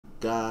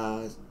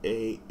Guys,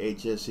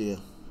 AHS here.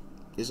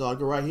 This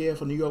article right here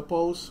from New York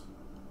Post.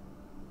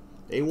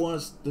 They want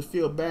us to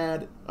feel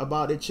bad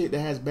about the chick that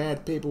has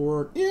bad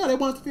paperwork. Yeah, they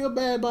want us to feel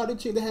bad about the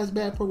chick that has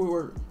bad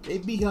paperwork. They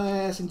beat her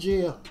ass in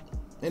jail.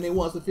 And they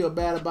want us to feel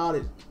bad about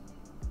it.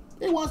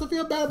 They want us to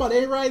feel bad about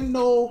it. They right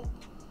no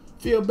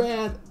feel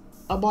bad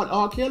about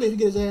R. Kelly if he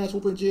gets his ass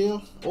whooped in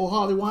jail. Or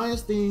Harvey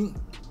Weinstein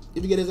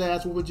if he gets his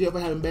ass whooped in jail for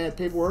having bad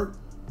paperwork.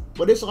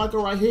 But this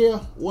article right here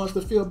wants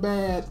to feel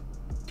bad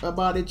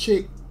about a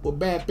chick with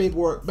bad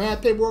paperwork.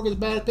 Bad paperwork is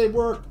bad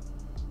paperwork.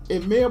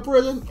 In male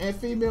prison and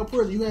female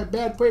prison, you have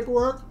bad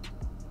paperwork.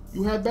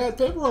 You have bad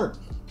paperwork.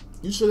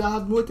 You should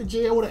have went to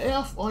jail with an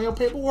F on your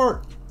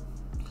paperwork.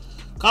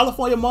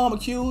 California mom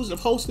accused of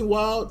hosting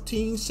wild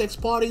teen sex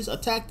parties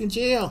attacked in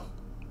jail.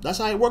 That's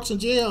how it works in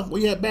jail.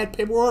 When you have bad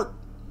paperwork,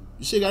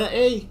 you should got an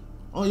A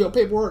on your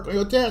paperwork, on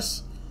your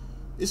test.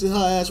 This is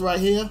her ass right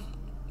here.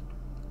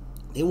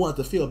 They want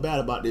to feel bad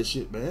about this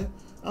shit, man.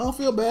 I don't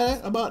feel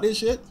bad about this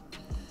shit.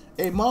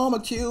 A mom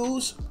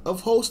accused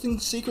of hosting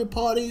secret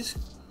parties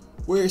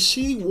where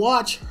she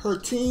watched her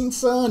teen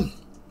son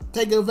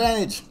take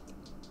advantage.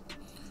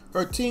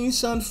 Her teen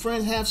son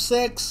friend have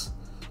sex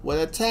was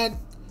attacked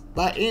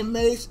by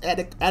inmates at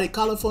a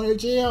California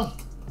jail.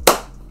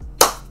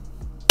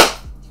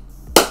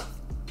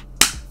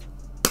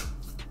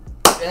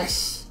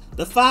 Yes.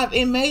 The 5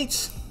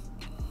 inmates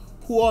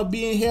who are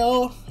being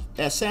held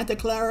at Santa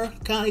Clara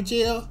County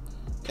Jail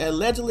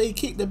allegedly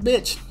kicked the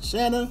bitch,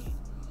 Shannon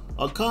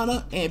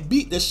O'Connor, and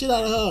beat the shit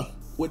out of her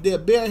with their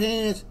bare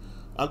hands,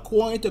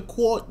 according to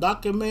court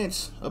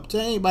documents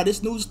obtained by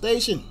this news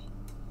station.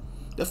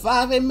 The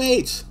 5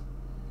 inmates.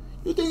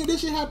 You think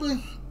this shit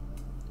happened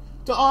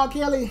to R.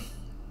 Kelly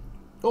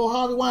or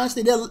Harvey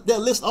Weinstein? They'll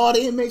list all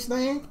the inmates'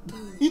 names?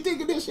 You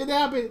think this shit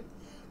happened?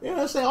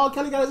 They'll say R.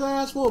 Kelly got his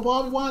ass whooped,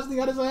 Harvey Weinstein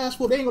got his ass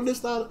whooped. They ain't gonna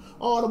list out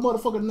all the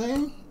motherfucking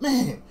names.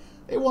 Man,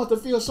 they want to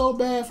feel so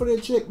bad for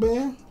that chick,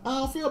 man. I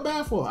don't feel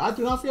bad for her. I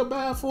do not feel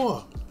bad for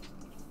her.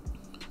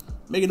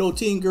 Making those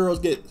teen girls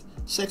get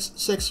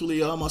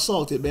sexually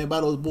assaulted, man,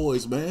 by those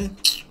boys, man.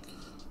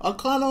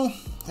 O'Connor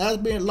has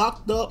been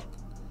locked up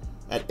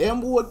at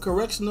Elmwood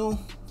Correctional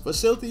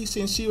Facility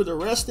since she was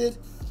arrested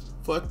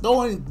for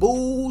throwing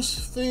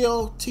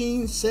booze-filled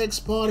teen sex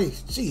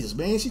parties. Jesus,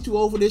 man, she too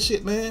old for this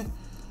shit, man.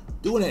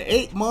 Doing an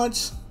 8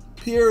 months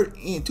period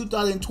in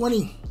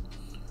 2020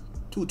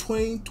 to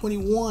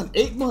 2021.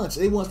 8 months.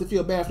 They want to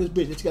feel bad for this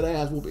bitch that she got her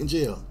ass whooped in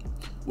jail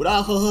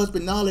without her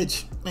husband's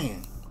knowledge.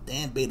 Man,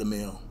 damn beta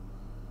male.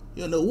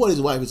 You don't know what his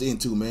wife is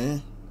into,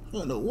 man. You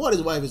don't know what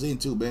his wife is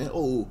into, man.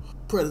 Oh,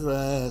 predator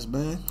ass,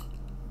 man.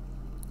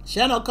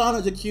 Shannon O'Connor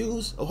is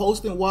accused of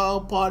hosting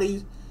wild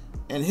parties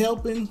and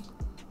helping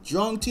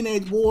drunk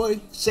teenage boy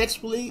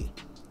sexually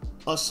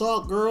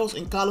assault girls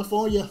in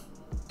California.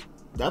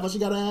 That's why she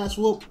got her ass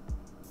whooped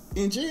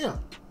in jail.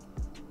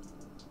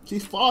 She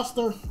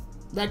fostered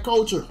that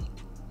culture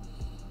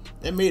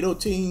that made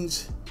those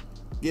teens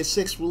get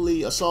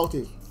sexually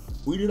assaulted.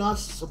 We do not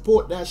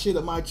support that shit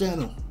on my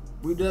channel.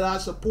 We do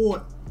not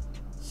support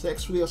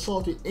sexually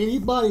assaulting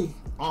anybody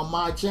on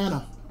my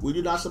channel. We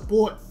do not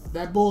support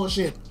that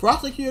bullshit.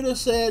 Prosecutor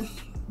said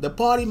the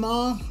party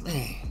mom,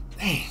 man,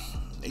 damn,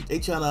 they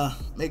trying to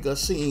make her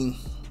seem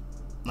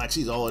like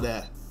she's all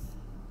that.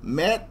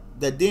 Met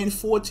the then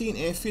 14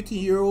 and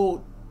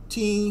 15-year-old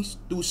teens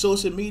through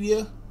social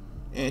media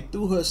and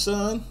through her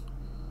son,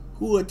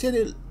 who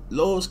attended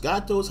Los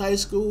Gatos High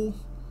School.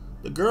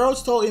 The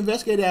girls told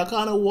investigators that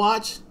O'Connor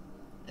watched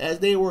as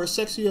they were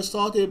sexually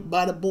assaulted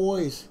by the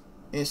boys,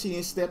 and she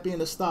didn't step in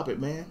to stop it,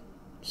 man.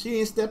 She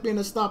didn't step in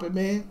to stop it,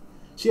 man.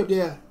 She up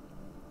there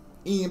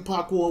eating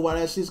popcorn while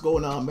that shit's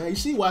going on, man. You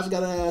see why she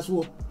got her ass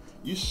whooped?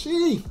 You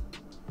see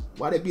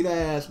why they beat her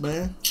ass,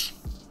 man?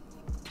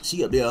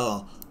 She up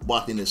there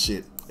watching this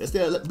shit.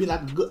 Instead of being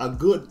like a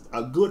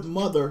good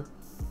mother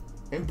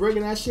and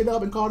breaking that shit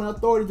up and calling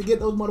authority to get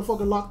those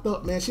motherfuckers locked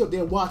up, man. She up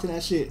there watching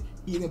that shit,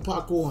 eating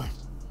popcorn,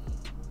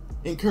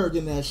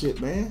 encouraging that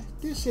shit, man.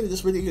 This shit is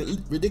just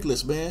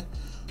ridiculous, man.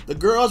 The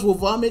girls will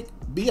vomit,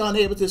 be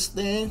unable to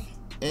stand,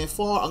 and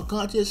fall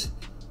unconscious.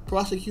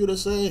 Prosecutor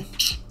say,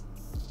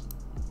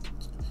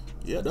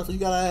 yeah, that's what you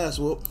got her ass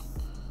whooped.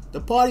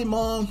 The party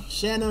mom,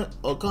 Shannon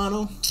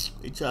O'Connor,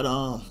 they try to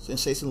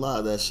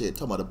sensationalize that shit,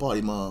 talking about the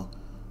party mom,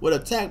 was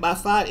attacked by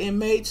 5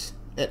 inmates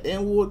at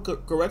Elmwood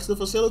Correctional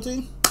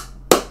Facility.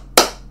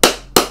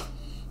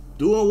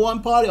 During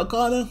one party,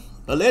 O'Connor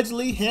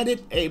allegedly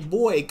handed a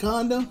boy a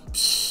condom.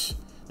 That's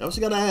what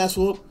she got her ass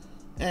whooped,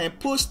 and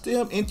pushed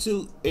him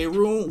into a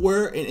room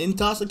where an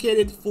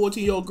intoxicated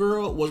 14-year-old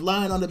girl was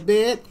lying on the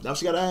bed. That's what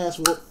she got her ass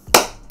whooped.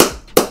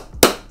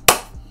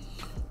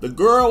 The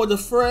girl was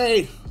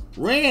afraid,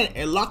 ran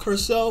and locked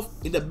herself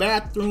in the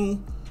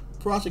bathroom.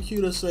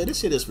 Prosecutor said, this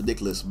shit is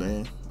ridiculous,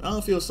 man. I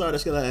don't feel sorry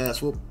that she got her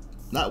ass whooped.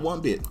 Not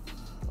one bit.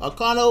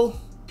 O'Connor,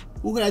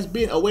 who has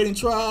been awaiting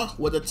trial,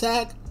 was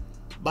attacked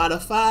by the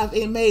 5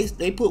 inmates.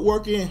 They put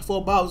work in for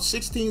about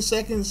 16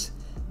 seconds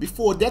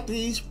before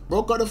deputies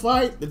broke up the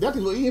fight. The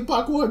deputies were eating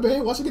popcorn,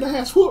 man. Why she get her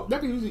ass whooped?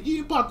 Deputies was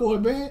eating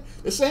popcorn, man.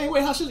 The same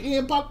way how she was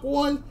eating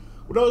popcorn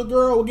when those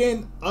girls were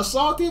getting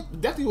assaulted,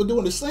 definitely were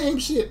doing the same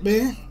shit,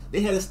 man.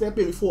 They had to step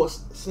in before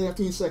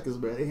 17 seconds,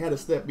 man. They had to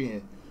step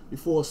in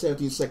before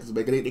 17 seconds,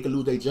 man. They could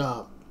lose their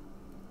job.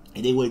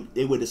 And they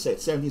would have said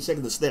 17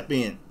 seconds to step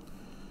in.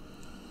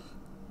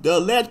 The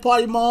alleged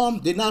party mom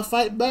did not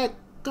fight back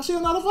because she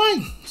didn't know how to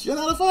fight. She didn't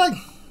know how to fight.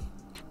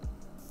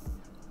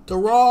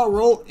 Terrell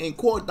wrote in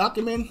court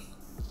document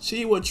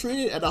she was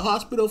treated at the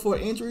hospital for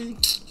injury.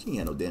 She ain't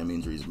had no damn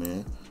injuries,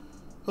 man.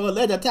 Her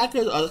alleged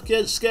attackers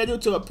are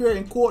scheduled to appear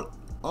in court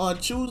on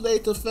Tuesday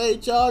to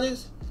face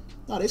charges.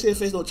 No, they say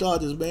face no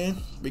charges, man.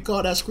 We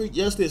call that street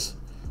justice.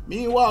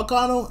 Meanwhile,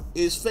 O'Connor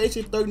is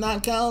facing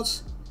 39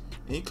 counts,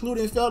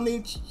 including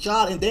felony,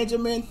 child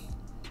endangerment,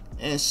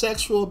 and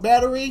sexual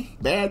battery,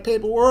 bad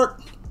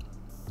paperwork.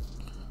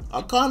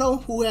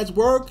 O'Connor, who has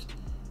worked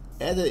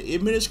as an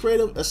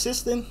administrative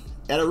assistant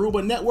at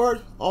Aruba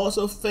Network,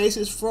 also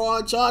faces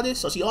fraud charges.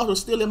 So she also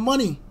stealing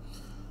money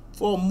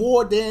for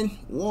more than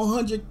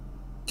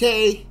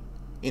 $100K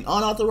in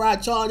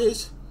unauthorized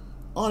charges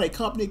on a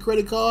company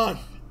credit card.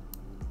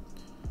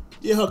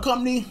 Yeah, her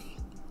company,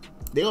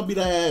 they gonna beat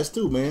her ass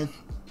too, man.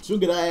 She'll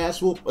get her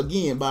ass whooped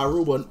again by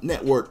Aruba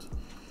Network.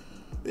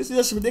 This is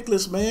just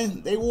ridiculous,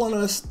 man. They want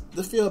us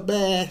to feel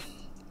bad.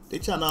 They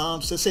trying to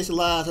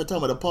sensationalize her, talking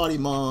about the party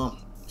mom.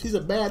 She's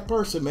a bad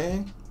person,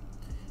 man.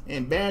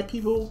 And bad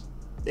people,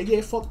 they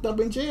get fucked up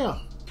in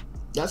jail.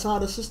 That's how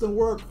the system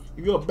works.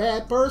 If you're a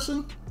bad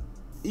person,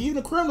 even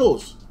the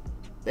criminals,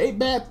 they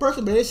bad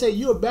person, but they say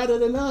you're better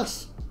than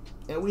us.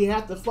 And we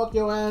have to fuck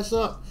your ass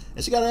up.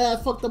 And she got her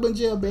ass fucked up in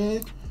jail,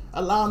 man.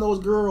 Allowing those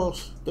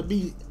girls to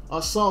be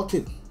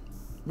assaulted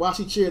while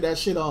she cheered that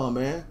shit on,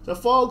 man. So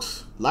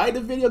folks, like the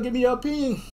video, give me your opinion.